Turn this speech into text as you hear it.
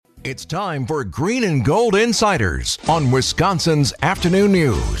It's time for Green and Gold Insiders on Wisconsin's Afternoon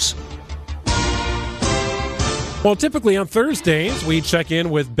News. Well, typically on Thursdays, we check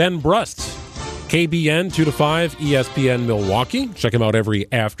in with Ben Brust, KBN 2 to 5, ESPN Milwaukee. Check him out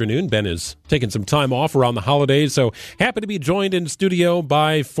every afternoon. Ben is taking some time off around the holidays, so happy to be joined in studio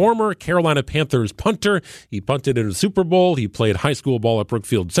by former Carolina Panthers punter. He punted in a Super Bowl. He played high school ball at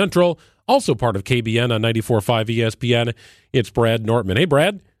Brookfield Central, also part of KBN on 94.5 ESPN. It's Brad Nortman. Hey,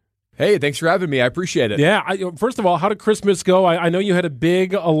 Brad. Hey, thanks for having me. I appreciate it. Yeah. First of all, how did Christmas go? I know you had a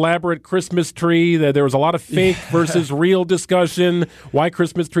big, elaborate Christmas tree. There was a lot of fake versus real discussion. Why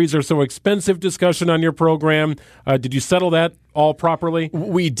Christmas trees are so expensive discussion on your program. Did you settle that all properly?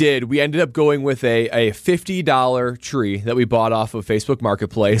 We did. We ended up going with a $50 tree that we bought off of Facebook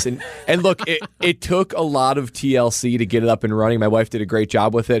Marketplace. And look, it took a lot of TLC to get it up and running. My wife did a great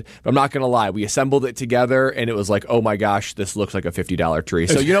job with it. But I'm not going to lie. We assembled it together, and it was like, oh my gosh, this looks like a $50 tree.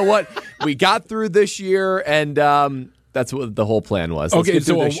 So you know what? We got through this year, and that's what the whole plan was. Let's get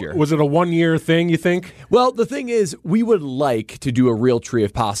through this year. Was it a one-year thing, you think? Well, the thing is, we would like to do a real tree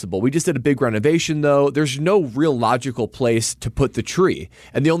if possible. We just did a big renovation, though. There's no real logical place to put the tree.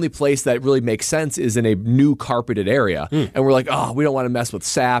 And the only place that really makes sense is in a new carpeted area. And we're like, oh, we don't want to mess with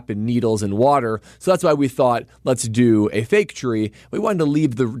sap and needles and water. So that's why we thought, let's do a fake tree. We wanted to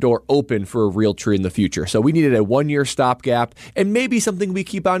leave the door open for a real tree in the future. So we needed a one-year stopgap and maybe something we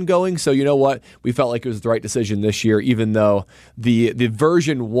keep on going. So you know what? We felt like it was the right decision this year, even though the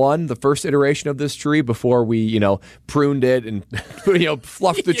version 1, the first iteration of this tree, before we pruned it and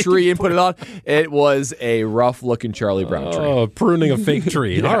fluffed the tree and put it on, it was a rough looking Charlie Brown tree. Oh, pruning a fake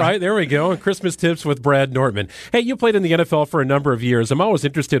tree. Yeah. All right, there we go. Christmas tips with Brad Nortman. Hey, you played in the NFL for a number of years. I'm always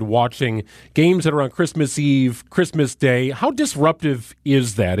interested watching games that are on Christmas Eve, Christmas Day. How disruptive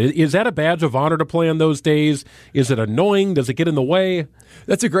is that? Is that a badge of honor to play on those days? Is it annoying? Does it get in the way?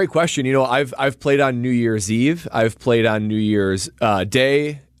 That's a great question. I've played on New Year's Eve. I've played on New Year's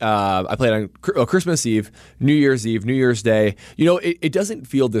Day. I played on Christmas Eve, New Year's Day. It doesn't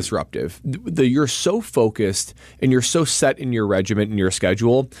feel disruptive. You're so focused and you're so set in your regiment and your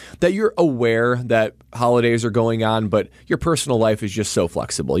schedule that you're aware that holidays are going on, but your personal life is just so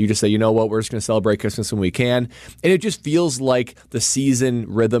flexible. You just say, you know what, we're just going to celebrate Christmas when we can. And it just feels like the season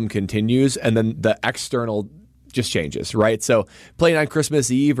rhythm continues and then the external just changes, right? So playing on Christmas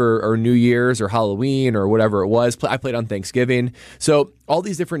Eve or New Year's or Halloween or whatever it was, I played on Thanksgiving. So all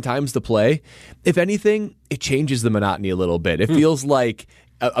these different times to play, if anything, it changes the monotony a little bit. It feels like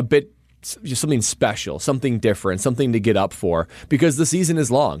a bit just something special, something different, something to get up for, because the season is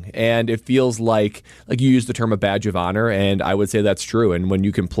long and it feels like you use the term a badge of honor, and I would say that's true. And when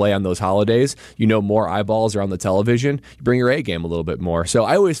you can play on those holidays, more eyeballs are on the television, you bring your A game a little bit more. So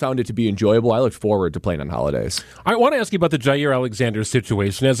I always found it to be enjoyable. I look forward to playing on holidays. I want to ask you about the Jair Alexander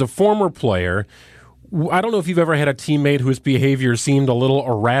situation. As a former player, I don't know if you've ever had a teammate whose behavior seemed a little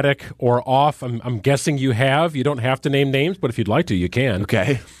erratic or off. I'm guessing you have. You don't have to name names, but if you'd like to, you can.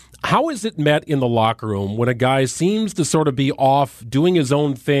 Okay. How is it met in the locker room when a guy seems to sort of be off, doing his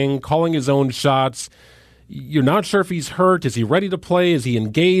own thing, calling his own shots? You're not sure if he's hurt. Is he ready to play? Is he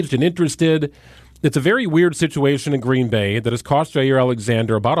engaged and interested? It's a very weird situation in Green Bay that has cost Jair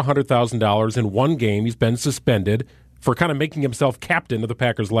Alexander about $100,000 in one game. He's been suspended for kind of making himself captain of the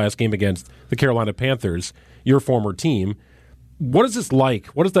Packers' last game against the Carolina Panthers, your former team. What is this like?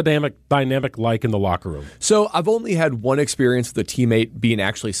 What is the dynamic like in the locker room? So I've only had one experience with a teammate being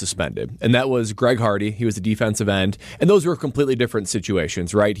actually suspended, and that was Greg Hardy. He was a defensive end, and those were completely different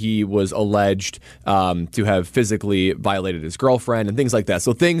situations, right? He was alleged to have physically violated his girlfriend and things like that.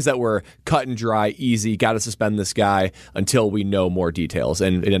 So things that were cut and dry, easy, got to suspend this guy until we know more details,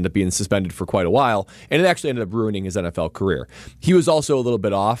 and it ended up being suspended for quite a while, and it actually ended up ruining his NFL career. He was also a little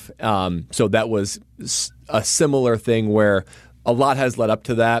bit off, so that was a similar thing where a lot has led up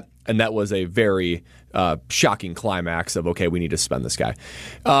to that, and that was a very shocking climax of, okay, we need to suspend this guy.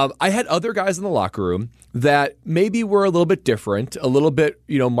 I had other guys in the locker room that maybe were a little bit different, a little bit,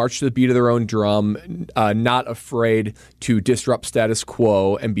 march to the beat of their own drum, not afraid to disrupt status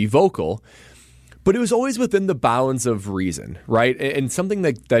quo and be vocal. But it was always within the bounds of reason, right? And something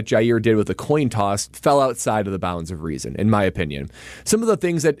that Jair did with the coin toss fell outside of the bounds of reason, in my opinion. Some of the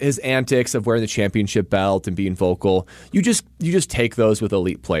things that his antics of wearing the championship belt and being vocal, you just take those with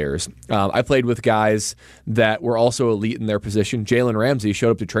elite players. I played with guys that were also elite in their position. Jalen Ramsey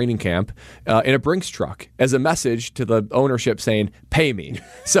showed up to training camp in a Brinks truck as a message to the ownership saying, "Pay me."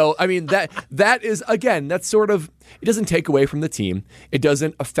 So, I mean, that is, again, that's sort of, it doesn't take away from the team. It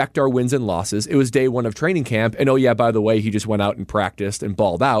doesn't affect our wins and losses. It was day one of training camp, and oh yeah, by the way, he just went out and practiced and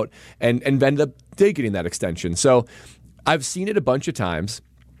balled out and ended up getting that extension. So I've seen it a bunch of times.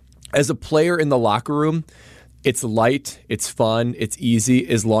 as a player in the locker room, it's light, it's fun, it's easy,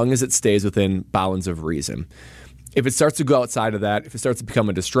 as long as it stays within bounds of reason. If it starts to go outside of that, if it starts to become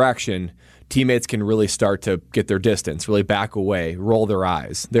a distraction, teammates can really start to get their distance, really back away, roll their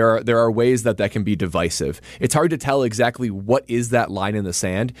eyes. There are ways that can be divisive. It's hard to tell exactly what is that line in the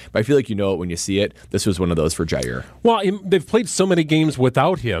sand, but I feel like you know it when you see it. This was one of those for Jair. Well, they've played so many games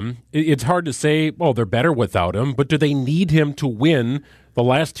without him. It's hard to say, well, they're better without him, but do they need him to win the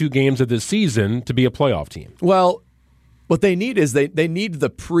last 2 games of this season to be a playoff team? Well, what they need is they need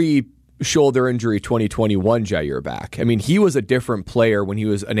the shoulder injury 2021 Jair back. I mean, he was a different player when he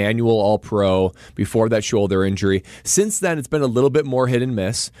was an annual All-Pro before that shoulder injury. Since then, it's been a little bit more hit and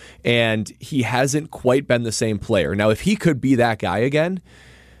miss, and he hasn't quite been the same player. Now, if he could be that guy again,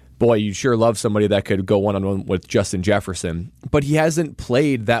 boy, you'd sure love somebody that could go one-on-one with Justin Jefferson. But he hasn't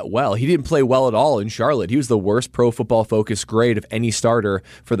played that well. He didn't play well at all in Charlotte. He was the worst Pro Football Focus grade of any starter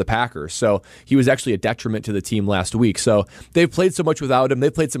for the Packers. So he was actually a detriment to the team last week. So they've played so much without him.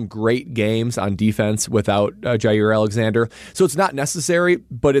 They've played some great games on defense without Jair Alexander. So it's not necessary,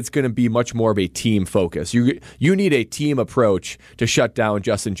 but it's going to be much more of a team focus. You need a team approach to shut down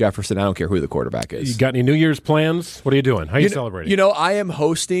Justin Jefferson. I don't care who the quarterback is. You got any New Year's plans? What are you doing? How are you celebrating? I am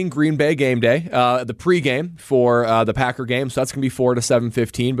hosting Green Bay game day, the pregame for the Packer game. So that's going to be 4 to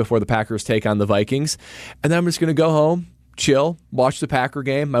 7:15 before the Packers take on the Vikings. And then I'm just going to go home, chill, watch the Packer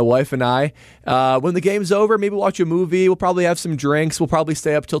game. My wife and I, when the game's over, maybe watch a movie. We'll probably have some drinks. We'll probably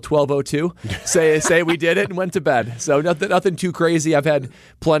stay up till 12:02. Say we did it and went to bed. So nothing too crazy. I've had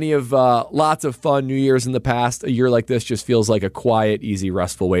plenty of lots of fun New Year's in the past. A year like this just feels like a quiet, easy,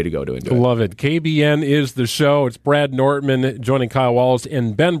 restful way to go to enjoy. Love it. KBN is the show. It's Brad Nortman joining Kyle Wallace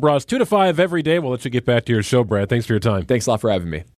and Ben Bruss 2 to 5 every day. We'll let you get back to your show, Brad. Thanks for your time. Thanks a lot for having me.